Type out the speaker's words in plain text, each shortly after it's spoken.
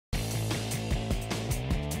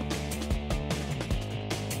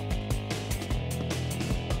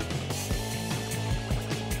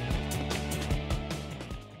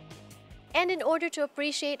And in order to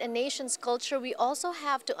appreciate a nation's culture, we also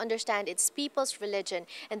have to understand its people's religion.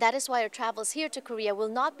 And that is why our travels here to Korea will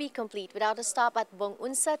not be complete without a stop at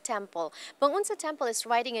Bongeunsa Temple. Bongeunsa Temple is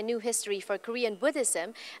writing a new history for Korean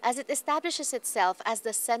Buddhism as it establishes itself as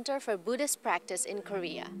the center for Buddhist practice in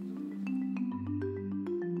Korea.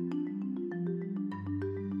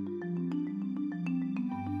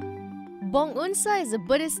 Bongeunsa is a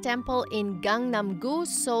Buddhist temple in Gangnam-gu,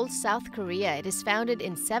 Seoul, South Korea. It is founded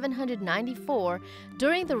in 794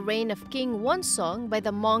 during the reign of King Wonsong by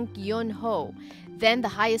the monk Yonho, then the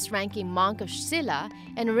highest-ranking monk of Silla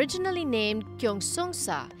and originally named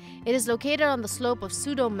Gyeongsungsa. It is located on the slope of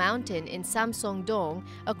Sudo Mountain in Samsung-dong,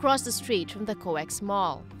 across the street from the COEX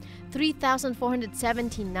Mall.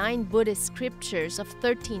 3,479 Buddhist scriptures of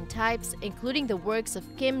 13 types, including the works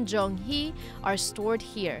of Kim Jong-hee, are stored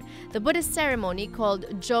here. The Buddhist ceremony, called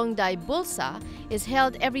Jongdai Bulsa, is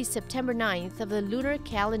held every September 9th of the lunar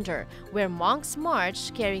calendar, where monks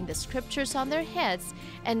march carrying the scriptures on their heads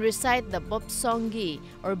and recite the Bopsonggi,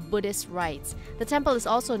 or Buddhist rites. The temple is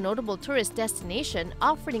also a notable tourist destination,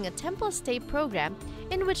 offering a temple stay program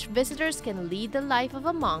in which visitors can lead the life of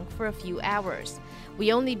a monk for a few hours.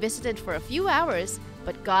 We only visited for a few hours,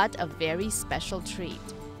 but got a very special treat.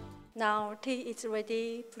 Now tea is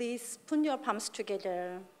ready. Please put your palms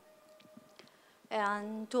together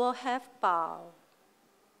and do a half bow.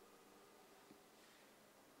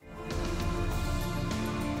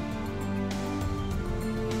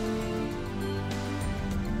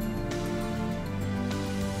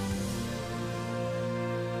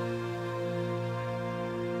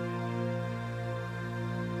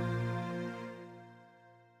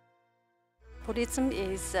 Buddhism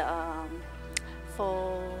is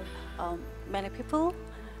for many people.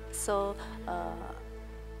 So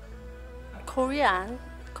Korean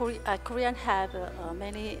have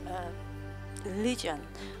many religion,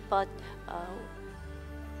 but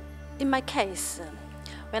in my case,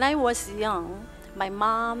 when I was young, my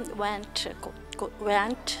mom went to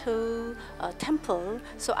a temple,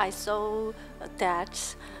 so I saw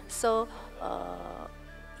that. So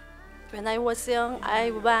when I was young,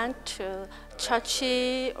 I went to church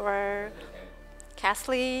or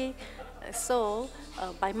Catholic, so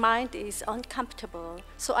my mind is uncomfortable.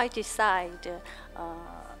 So I decide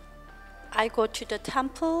I go to the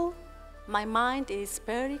temple. My mind is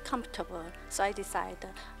very comfortable. So I decide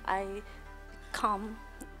I become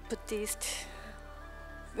Buddhist.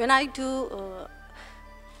 When I do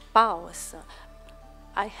vows,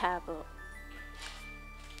 I have a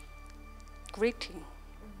greeting.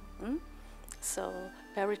 So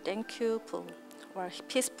very thankful or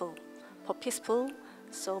peaceful,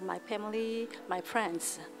 so my family, my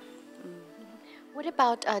friends. What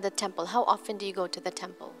about the temple? How often do you go to the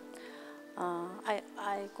temple? I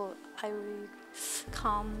will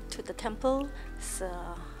come to the temple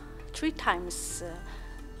 3 times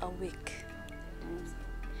a week.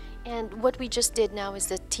 And what we just did now is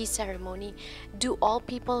the tea ceremony. Do all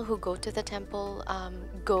people who go to the temple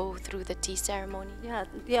go through the tea ceremony?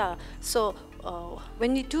 Yeah. So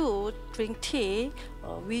when you do drink tea,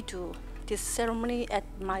 we do this ceremony at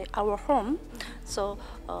our home. So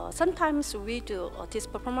sometimes we do this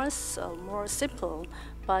performance more simple,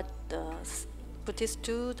 but Buddhists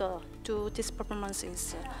do this performance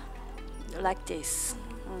is like this.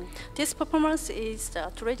 This performance is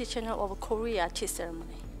the traditional of Korea tea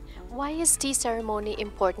ceremony. Why is tea ceremony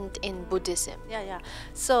important in Buddhism? Yeah.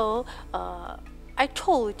 So I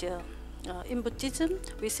told in Buddhism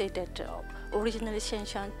we say that originally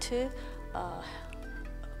sentient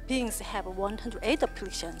beings have 108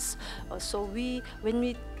 afflictions. So when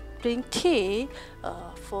we drink tea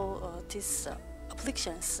for these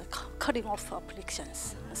afflictions, cutting off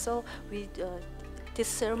afflictions. So this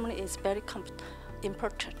ceremony is very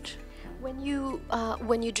important. When you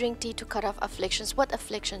drink tea to cut off afflictions, what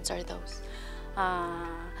afflictions are those?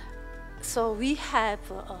 So we have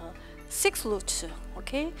 6 roots,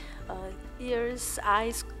 okay? Ears,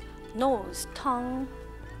 eyes, nose, tongue,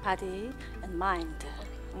 body, and mind.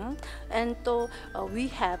 And we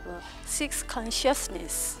have 6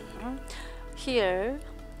 consciousness. Hear,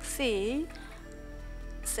 see,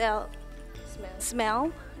 smell,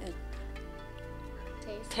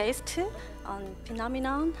 taste,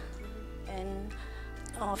 phenomenon, and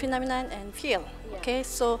feel. Yeah. Okay,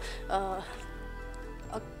 so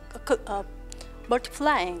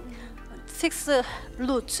multiplying 6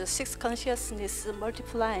 roots, 6 consciousness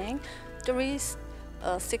multiplying 6,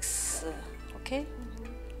 okay,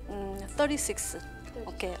 36.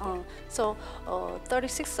 Okay, so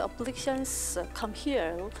 36 afflictions come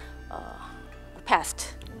here,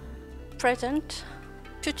 past, present,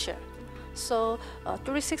 future. So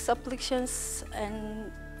 36 afflictions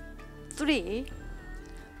and 3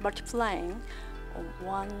 multiplying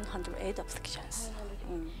 108 afflictions.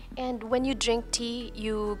 And when you drink tea,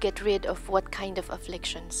 you get rid of what kind of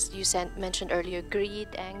afflictions? You mentioned earlier greed,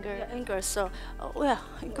 anger. Yeah, anger, so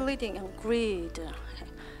including greed,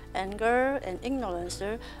 anger, and ignorance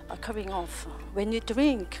are cutting off. When you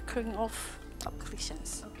drink, cutting off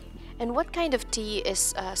afflictions. Okay. And what kind of tea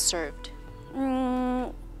is served?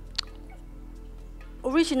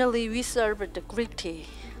 Originally, we served the Greek tea.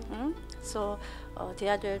 So the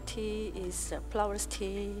other tea is flowers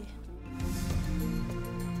tea.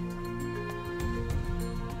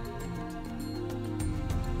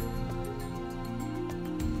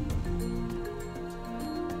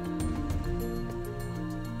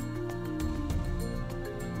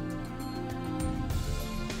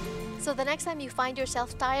 So the next time you find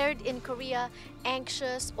yourself tired in Korea,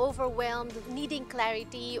 anxious, overwhelmed, needing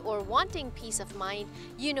clarity, or wanting peace of mind,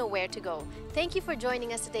 you know where to go. Thank you for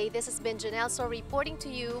joining us today. This has been Janelle So reporting to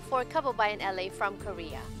you for Kababayan LA from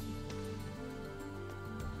Korea.